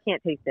 but I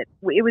can't taste it.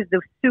 It was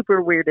the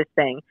super weirdest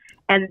thing.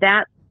 And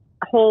that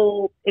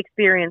whole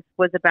experience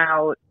was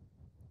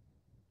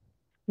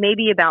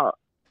maybe about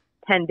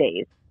 10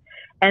 days.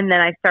 And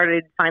then I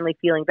started finally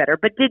feeling better.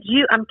 But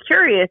I'm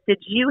curious, did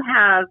you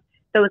have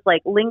those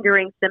like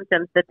lingering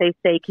symptoms that they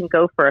say can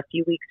go for a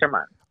few weeks or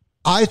months?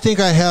 I think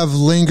I have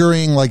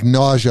lingering like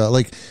nausea.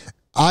 Like,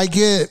 I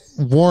get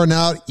worn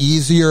out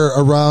easier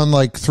around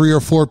like 3 or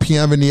 4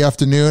 p.m. in the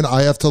afternoon.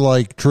 I have to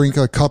like drink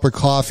a cup of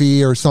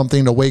coffee or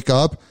something to wake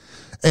up.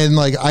 And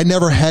like, I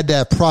never had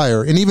that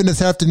prior. And even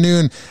this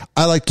afternoon,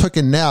 I like took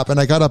a nap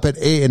and I got up at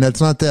 8, and it's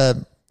not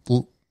that,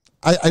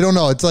 I don't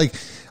know. It's like,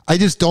 I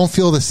just don't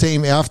feel the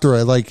same after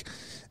it. Like,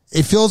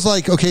 it feels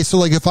like, okay, so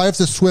like if I have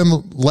to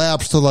swim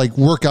laps to like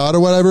work out or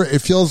whatever,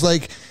 it feels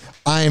like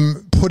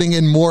I'm putting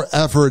in more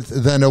effort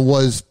than it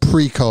was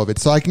pre-COVID.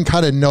 So I can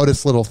kind of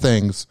notice little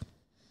things.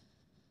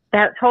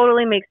 That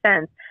totally makes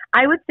sense.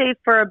 I would say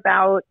for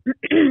about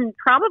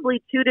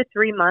probably 2 to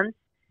 3 months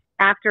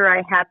after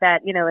I had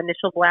that,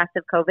 initial blast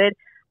of COVID,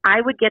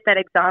 I would get that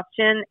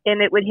exhaustion,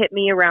 and it would hit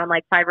me around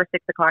like 5 or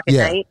 6 o'clock at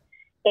night.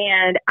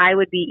 And I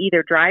would be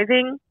either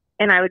driving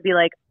and I would be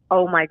like,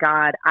 oh my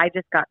God, I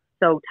just got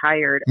so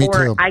tired. Me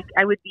or too.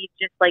 I would be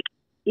just like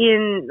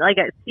in like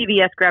a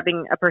CVS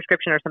grabbing a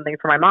prescription or something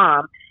for my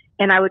mom.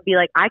 And I would be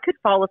like, I could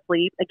fall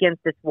asleep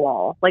against this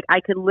wall. Like,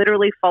 I could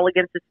literally fall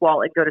against this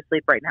wall and go to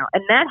sleep right now.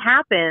 And that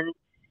happened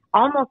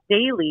almost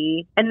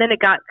daily. And then it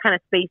got kind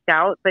of spaced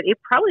out, but it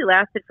probably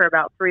lasted for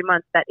about 3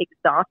 months, that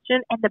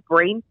exhaustion and the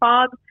brain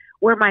fog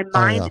where my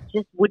mind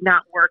just would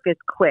not work as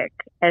quick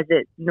as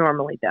it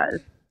normally does.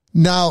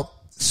 Now,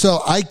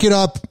 so I get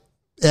up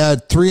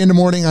at 3 a.m.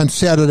 on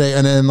Saturday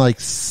and then like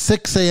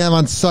 6 a.m.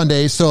 on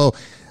Sunday. So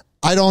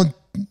I don't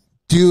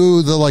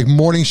do the like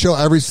morning show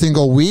every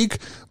single week,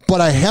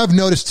 but I have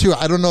noticed too,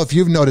 I don't know if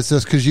you've noticed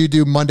this because you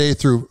do Monday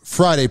through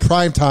Friday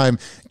prime time,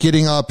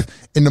 getting up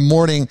in the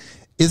morning.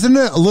 Isn't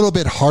it a little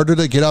bit harder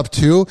to get up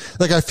too?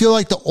 Like, I feel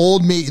like the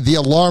old me, the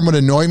alarm would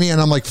annoy me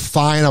and I'm like,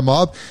 fine, I'm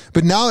up.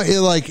 But now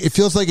it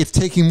feels like it's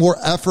taking more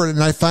effort,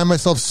 and I find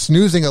myself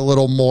snoozing a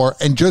little more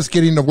and just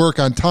getting to work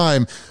on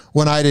time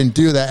when I didn't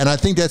do that. And I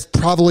think that's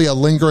probably a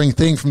lingering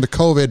thing from the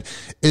COVID,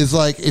 is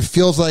like, it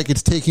feels like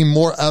it's taking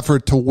more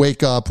effort to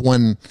wake up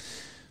when,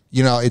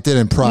 it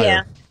didn't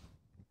prior.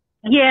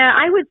 Yeah,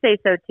 I would say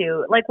so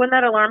too. Like, when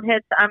that alarm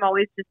hits, I'm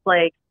always just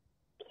like,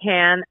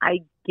 can I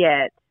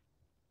get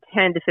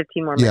 10 to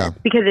 15 more minutes?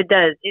 Because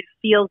it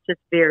feels just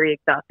very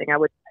exhausting. I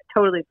would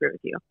totally agree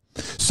with you.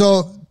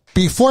 So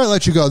Before I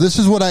let you go, this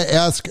is what I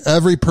ask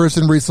every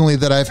person recently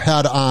that I've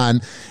had on,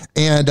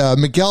 and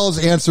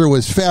Miguel's answer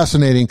was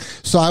fascinating.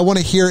 So I want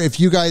to hear if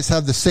you guys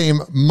have the same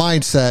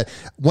mindset.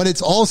 When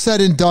it's all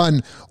said and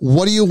done,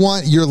 what do you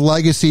want your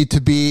legacy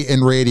to be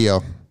in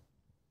radio?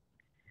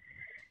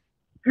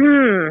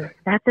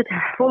 That's a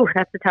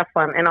tough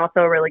one, and also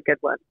a really good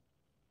one.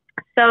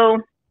 So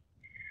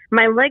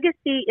my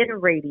legacy in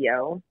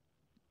radio,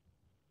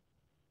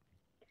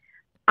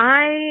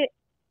 I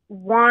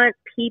want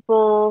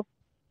people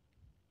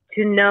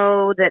to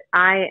know that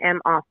I am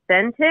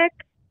authentic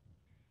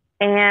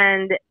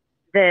and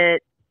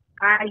that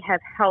I have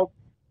helped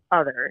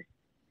others.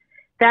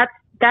 That's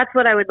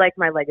what I would like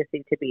my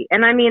legacy to be.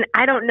 And I mean,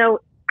 I don't know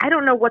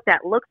what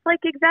that looks like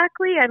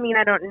exactly. I mean,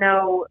 I don't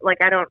know, like,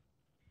 I don't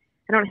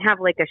have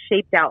like a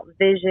shaped out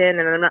vision,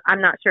 and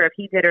I'm not sure if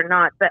he did or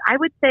not, but I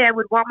would say I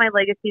would want my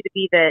legacy to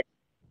be that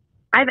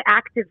I've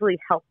actively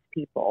helped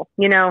people.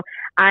 You know,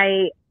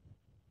 I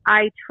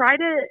try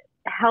to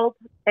help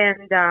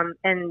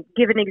and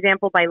give an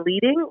example by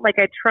leading. Like,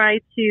 I try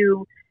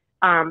to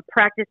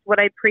practice what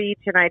I preach,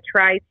 and I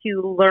try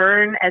to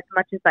learn as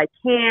much as I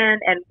can.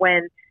 And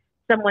when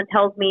someone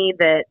tells me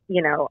that,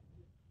 you know,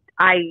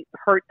 I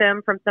hurt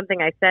them from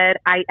something I said,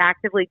 I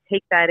actively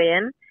take that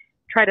in,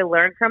 try to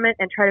learn from it,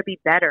 and try to be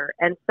better.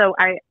 And so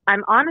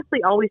I'm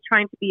honestly always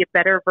trying to be a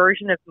better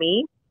version of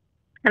me.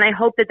 And I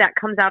hope that that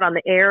comes out on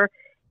the air,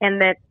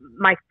 and that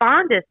my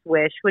fondest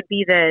wish would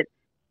be that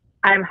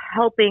I'm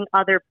helping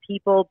other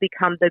people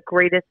become the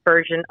greatest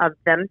version of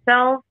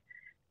themselves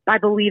by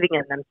believing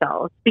in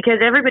themselves, because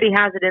everybody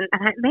has it in,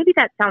 and maybe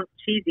that sounds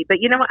cheesy, but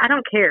you know what? I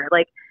don't care.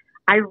 Like,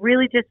 I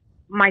really just,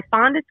 my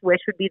fondest wish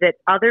would be that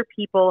other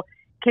people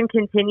can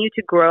continue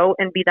to grow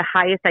and be the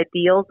highest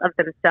ideals of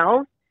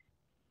themselves.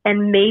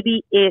 And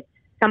maybe it's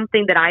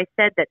something that I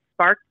said that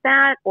sparks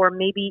that, or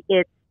maybe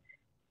it's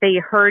they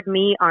heard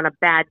me on a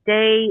bad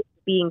day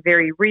being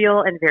very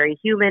real and very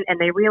human,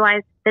 and they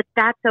realized that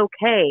that's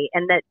okay,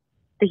 and that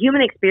the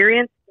human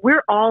experience,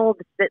 we're all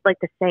like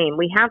the same.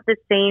 We have the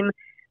same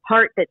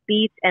heart that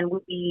beats, and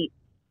we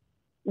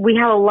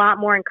have a lot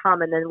more in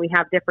common than we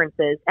have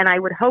differences. And I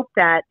would hope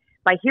that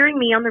by hearing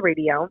me on the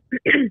radio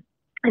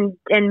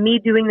and me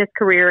doing this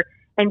career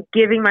and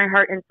giving my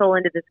heart and soul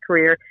into this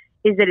career,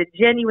 is that it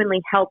genuinely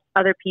helps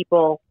other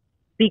people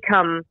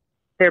become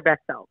their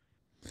best selves.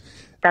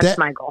 That's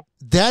my goal.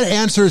 That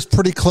answer is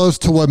pretty close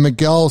to what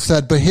Miguel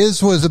said, but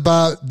his was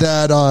about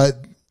that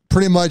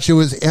pretty much it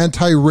was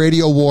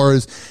anti-radio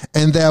wars,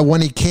 and that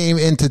when he came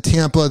into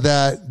Tampa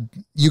that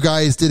you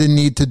guys didn't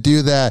need to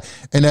do that,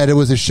 and that it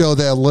was a show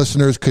that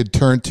listeners could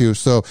turn to.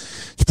 So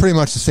it's pretty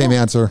much the same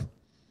answer.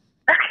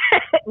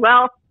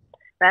 Well,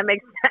 that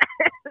makes sense.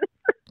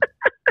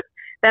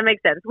 That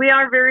makes sense. We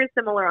are very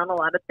similar on a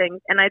lot of things,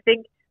 and I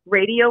think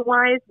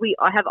radio-wise, we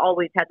have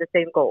always had the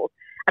same goals.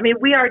 I mean,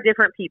 we are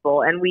different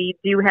people, and we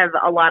do have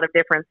a lot of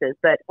differences,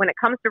 but when it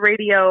comes to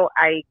radio,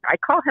 I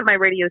call him my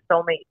radio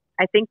soulmate.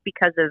 I think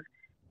because of,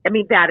 I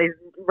mean, that is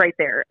right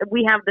there.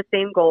 We have the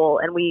same goal,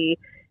 and we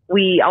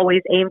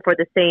always aim for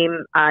the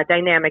same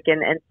dynamic,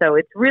 and so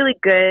it's really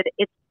good.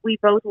 We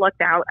both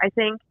lucked out, I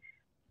think,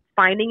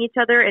 finding each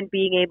other and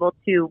being able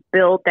to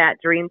build that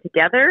dream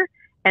together.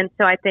 And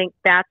so I think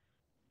that's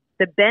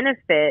the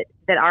benefit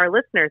that our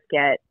listeners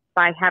get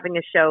by having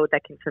a show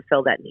that can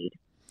fulfill that need.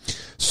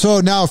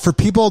 So now, for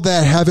people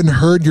that haven't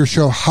heard your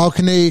show, how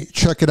can they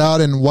check it out,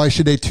 and why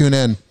should they tune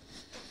in?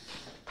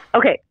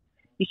 Okay.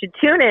 You should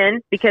tune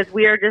in, because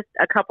we are just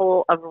a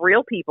couple of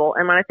real people.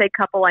 And when I say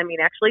couple, I mean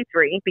actually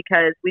three,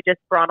 because we just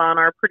brought on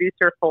our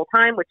producer full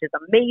time, which is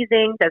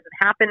amazing. Doesn't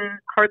happen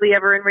hardly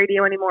ever in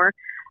radio anymore.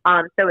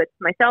 So it's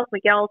myself,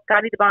 Miguel,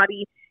 Scotty the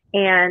Body,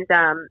 and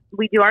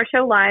we do our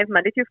show live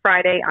Monday through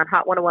Friday on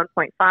Hot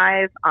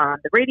 101.5 on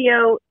the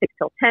radio, 6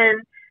 till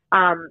 10.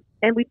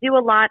 And we do a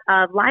lot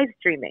of live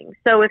streaming.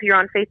 So if you're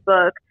on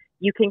Facebook,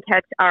 you can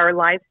catch our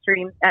live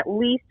streams at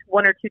least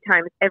one or two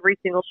times every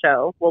single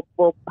show.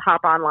 We'll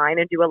hop online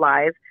and do a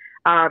live.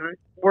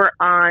 We're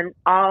on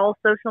all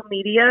social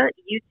media,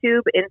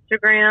 YouTube,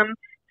 Instagram,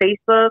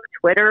 Facebook,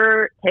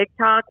 Twitter,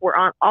 TikTok. We're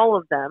on all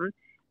of them.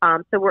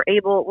 So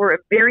we're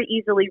very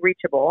easily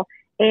reachable.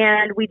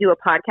 And we do a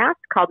podcast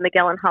called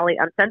Miguel and Holly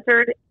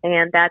Uncensored,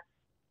 and that's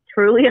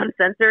truly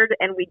uncensored,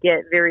 and we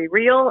get very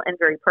real and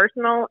very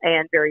personal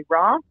and very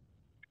raw.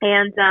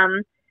 And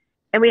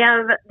we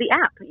have the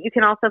app. You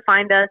can also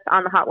find us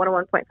on the Hot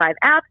 101.5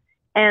 app,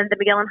 and the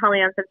Miguel and Holly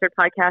Uncensored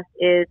podcast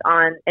is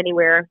on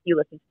anywhere you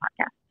listen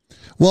to podcasts.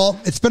 Well,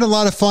 it's been a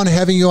lot of fun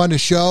having you on the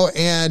show,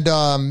 and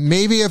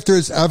maybe if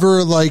there's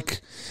ever,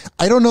 like,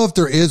 I don't know if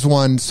there is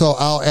one, so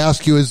I'll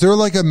ask you, is there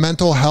like a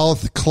mental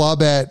health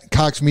club at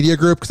Cox Media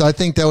Group? Because I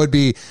think that would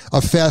be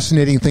a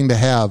fascinating thing to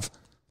have.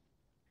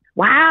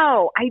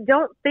 Wow, I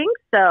don't think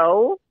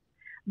so,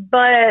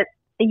 but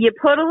you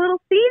put a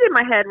little seed in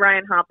my head,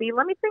 Ryan Hoppy.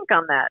 Let me think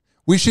on that.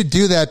 We should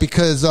do that,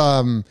 because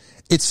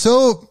it's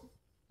so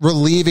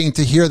relieving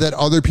to hear that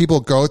other people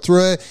go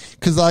through it.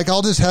 Because, like,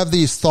 I'll just have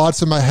these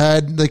thoughts in my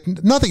head, like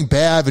nothing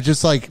bad, but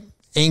just like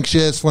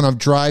anxious when I'm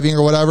driving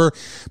or whatever.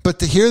 But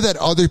to hear that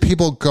other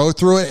people go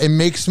through it, it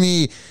makes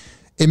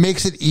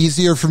it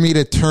easier for me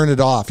to turn it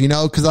off, you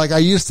know, because like I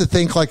used to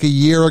think like a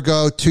year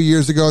ago, 2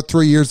 years ago,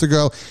 3 years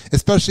ago,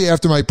 especially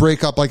after my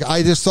breakup, like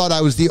I just thought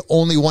I was the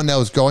only one that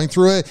was going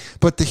through it.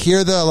 But to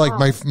hear that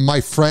like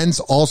my friends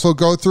also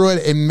go through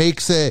it, it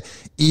makes it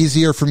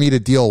easier for me to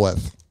deal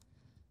with.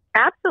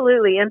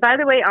 Absolutely. And by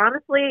the way,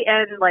 honestly,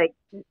 and like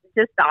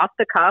just off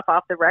the cuff,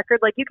 off the record,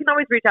 like you can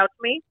always reach out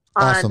to me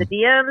on the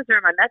DMs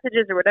or my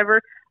messages or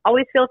whatever.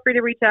 Always feel free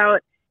to reach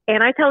out.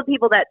 And I tell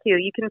people that too.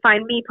 You can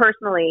find me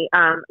personally,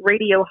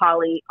 Radio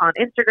Holly on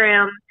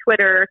Instagram,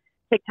 Twitter,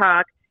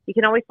 TikTok. You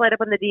can always slide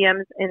up on the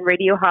DMs in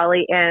Radio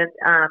Holly, and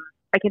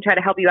I can try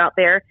to help you out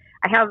there.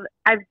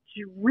 I've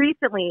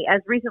recently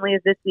as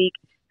this week,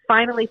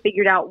 finally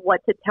figured out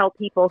what to tell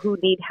people who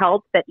need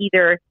help that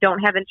either don't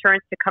have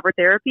insurance to cover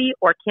therapy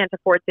or can't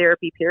afford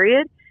therapy,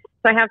 period.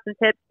 So I have some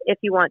tips if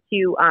you want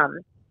to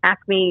ask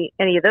me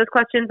any of those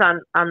questions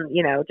on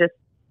you know, just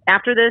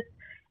after this.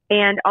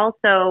 And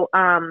also,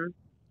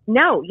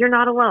 no, you're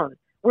not alone.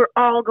 We're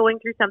all going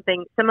through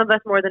something, some of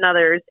us more than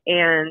others.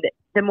 And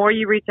the more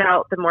you reach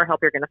out, the more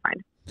help you're going to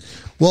find.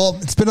 Well,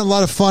 it's been a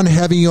lot of fun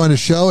having you on the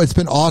show. It's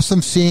been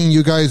awesome seeing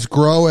you guys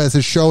grow as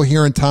a show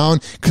here in town,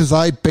 because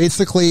I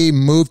basically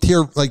moved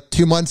here like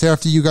 2 months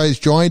after you guys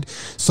joined.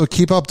 So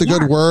keep up the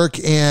good work.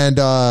 And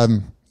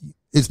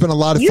it's been a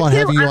lot of fun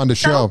having you on the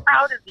show. I'm so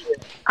proud of you.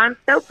 I'm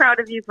so proud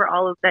of you for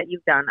all of that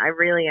you've done. I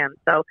really am.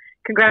 So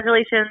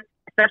congratulations,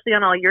 especially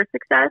on all your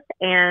success.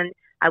 And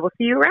I will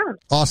see you around.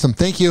 Awesome.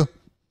 Thank you.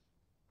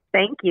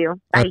 Thank you.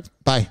 Bye.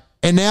 Bye.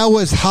 And now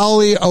was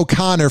Holly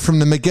O'Connor from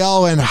the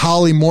Miguel and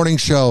Holly Morning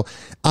Show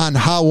on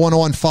Hot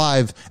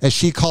 101.5 as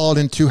she called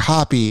into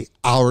Happy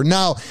Hour.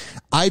 Now,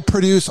 I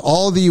produce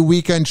all the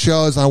weekend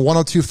shows on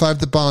 102.5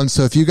 The Bone.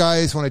 So if you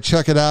guys want to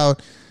check it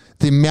out,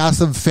 the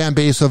massive fan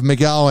base of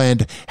Miguel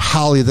and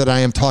Holly that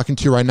I am talking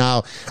to right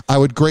now, I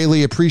would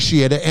greatly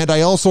appreciate it. And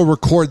I also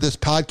record this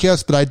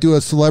podcast, but I do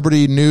a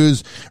celebrity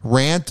news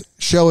rant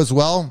show as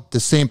well, the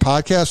same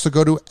podcast. So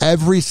go to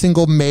every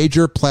single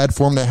major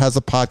platform that has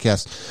a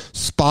podcast: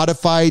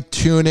 Spotify,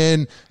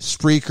 TuneIn,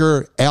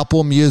 Spreaker,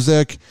 Apple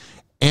Music,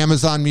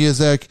 Amazon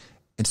Music,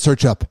 and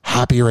search up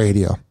Happy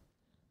Radio.